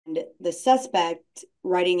the suspect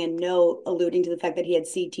writing a note alluding to the fact that he had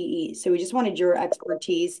CTE. So we just wanted your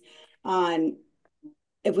expertise on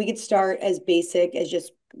if we could start as basic as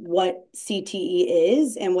just what CTE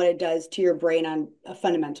is and what it does to your brain on a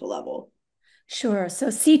fundamental level. Sure. So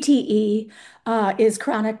CTE is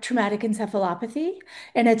chronic traumatic encephalopathy,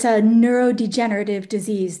 and it's a neurodegenerative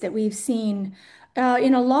disease that we've seen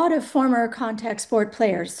in a lot of former contact sport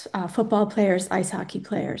players, football players, ice hockey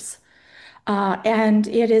players. And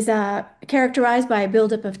it is characterized by a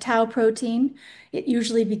buildup of tau protein. It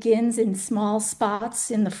usually begins in small spots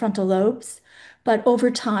in the frontal lobes, but over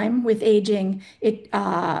time, with aging, it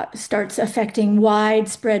starts affecting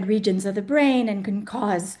widespread regions of the brain and can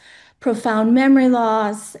cause profound memory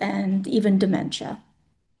loss and even dementia.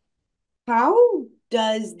 How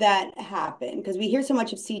does that happen? Because we hear so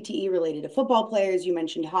much of CTE related to football players. You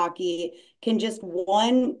mentioned hockey. Can just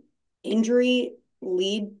one injury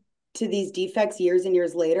lead to these defects years and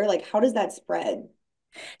years later? Like, how does that spread?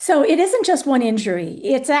 So it isn't just one injury.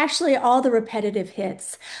 It's actually all the repetitive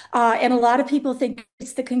hits. And a lot of people think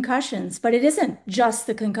it's the concussions, but it isn't just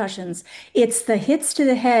the concussions. It's the hits to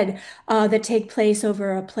the head that take place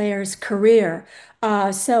over a player's career.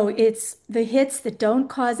 So it's the hits that don't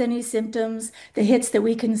cause any symptoms, the hits that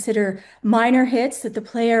we consider minor hits that the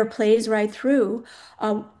player plays right through,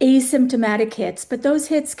 asymptomatic hits. But those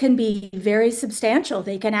hits can be very substantial.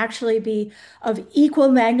 They can actually be of equal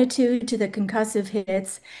magnitude to the concussive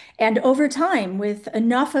hits. And over time, with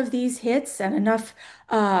enough of these hits and enough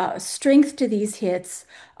strength to these hits,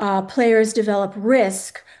 players develop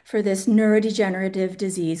risk for this neurodegenerative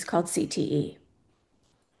disease called CTE.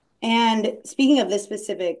 And speaking of this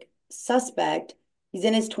specific suspect, he's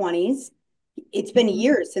in his 20s. It's been Mhm.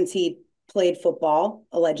 years since he played football,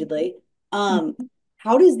 allegedly. Um,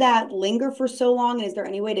 how does that linger for so long? And is there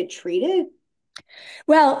any way to treat it?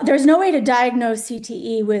 Well, there's no way to diagnose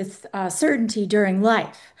CTE with certainty during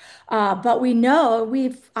life, but we know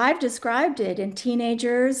I've described it in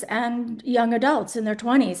teenagers and young adults in their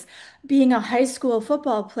 20s. Being a high school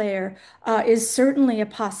football player is certainly a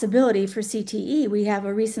possibility for CTE. We have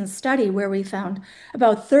a recent study where we found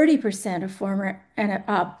about 30% of former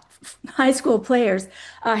high school players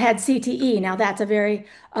had CTE. Now, that's a very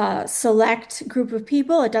select group of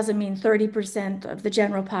people. It doesn't mean 30% of the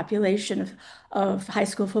general population of high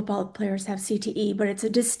school football players have CTE, but it's a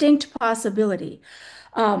distinct possibility.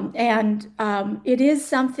 And it is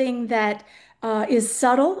something that is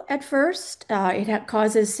subtle at first. It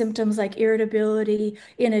causes symptoms like irritability,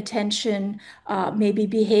 inattention, maybe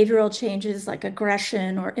behavioral changes like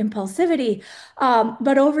aggression or impulsivity,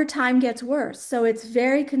 but over time gets worse. So it's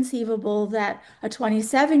very conceivable that a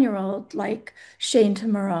 27-year-old like Shane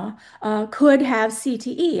Tamura could have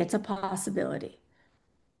CTE. It's a possibility.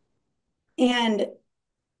 And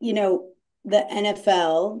you know, the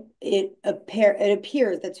NFL, it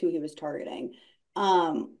appears that's who he was targeting.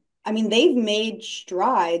 I mean, they've made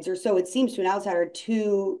strides, or so it seems to an outsider,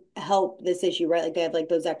 to help this issue, right? Like they have like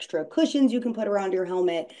those extra cushions you can put around your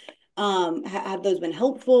helmet. Have those been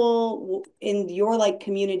helpful in your like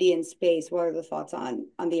community and space? What are the thoughts on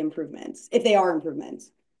the improvements, if they are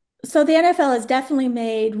improvements? So the NFL has definitely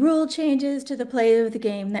made rule changes to the play of the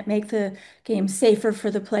game that make the game safer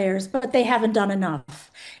for the players, but they haven't done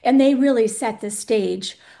enough. And they really set the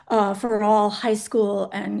stage for all high school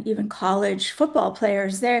and even college football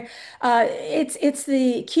players. It's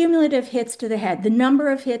the cumulative hits to the head, the number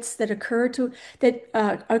of hits that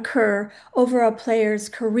occur over a player's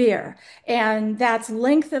career, and that's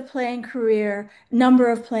length of playing career,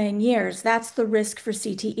 number of playing years. That's the risk for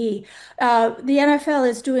CTE. The NFL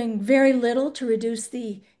is doing very little to reduce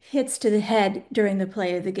the hits to the head during the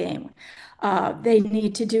play of the game. They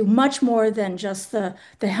need to do much more than just the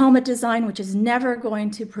helmet design, which is never going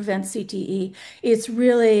to prevent CTE. It's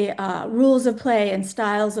really rules of play and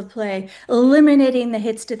styles of play, eliminating the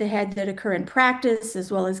hits to the head that occur in practice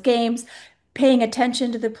as well as games, paying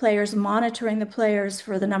attention to the players, monitoring the players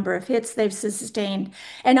for the number of hits they've sustained,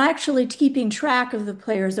 and actually keeping track of the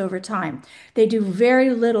players over time. They do very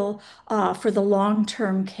little for the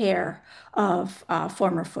long-term care of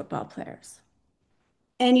former football players.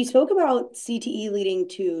 And you spoke about CTE leading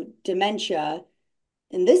to dementia.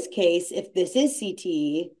 In this case, if this is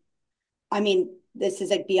CTE, I mean, this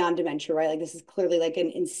is like beyond dementia, right? Like this is clearly like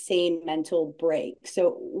an insane mental break.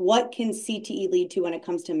 So what can CTE lead to when it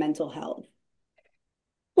comes to mental health?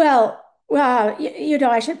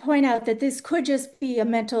 I should point out that this could just be a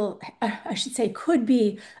mental, I should say, could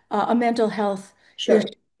be a mental health issue Sure.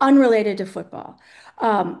 unrelated to football.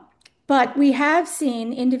 Um, but we have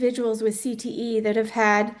seen individuals with CTE that have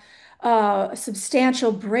had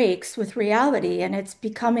substantial breaks with reality, and it's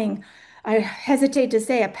becoming I hesitate to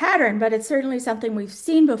say a pattern, but it's certainly something we've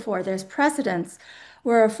seen before. There's precedents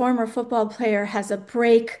where a former football player has a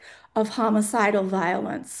break of homicidal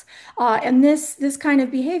violence. And this kind of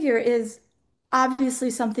behavior is obviously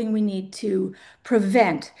something we need to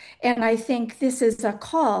prevent. And I think this is a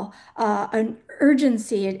call, an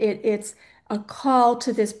urgency. It's a call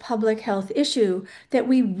to this public health issue that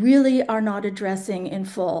we really are not addressing in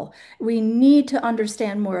full. We need to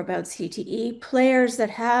understand more about CTE. Players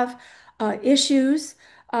that have issues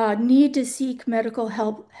need to seek medical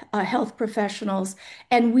help, health professionals,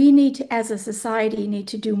 and we need to, as a society, need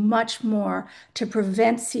to do much more to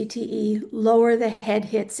prevent CTE, lower the head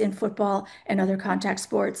hits in football and other contact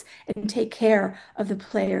sports, and take care of the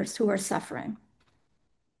players who are suffering.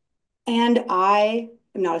 And I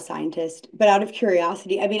am not a scientist, but out of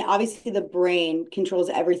curiosity, I mean, obviously the brain controls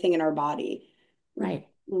everything in our body. Right.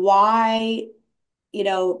 Why,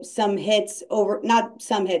 some hits over, not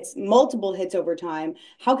some hits, multiple hits over time,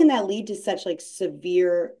 how can that lead to such like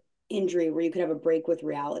severe injury where you could have a break with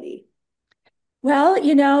reality? Well,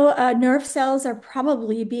 nerve cells are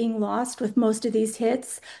probably being lost with most of these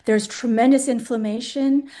hits. There's tremendous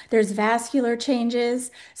inflammation, there's vascular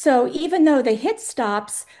changes. So even though the hit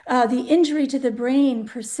stops, the injury to the brain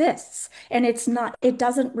persists and it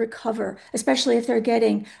doesn't recover, especially if they're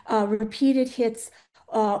getting repeated hits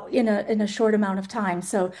in a short amount of time.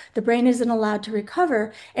 So the brain isn't allowed to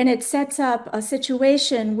recover, and it sets up a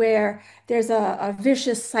situation where there's a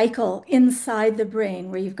vicious cycle inside the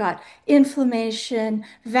brain where you've got inflammation,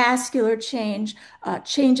 vascular change,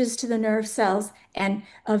 changes to the nerve cells, and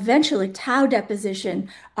eventually tau deposition,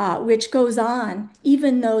 which goes on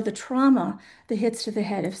even though the hits to the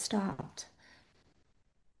head have stopped.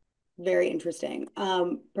 Very interesting.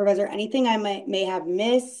 Professor, anything I may have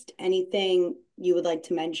missed, anything you would like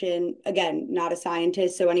to mention? Again, not a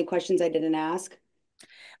scientist, so any questions I didn't ask?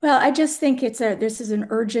 Well, I just think this is an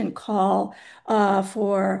urgent call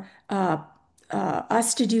for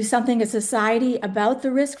us to do something as a society about the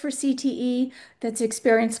risk for CTE that's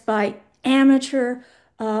experienced by amateur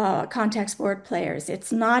contact sport players.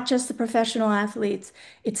 It's not just the professional athletes,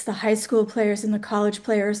 it's the high school players and the college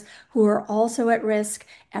players who are also at risk,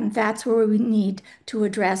 and that's where we need to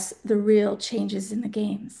address the real changes in the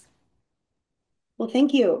games. Well,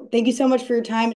 thank you. Thank you so much for your time.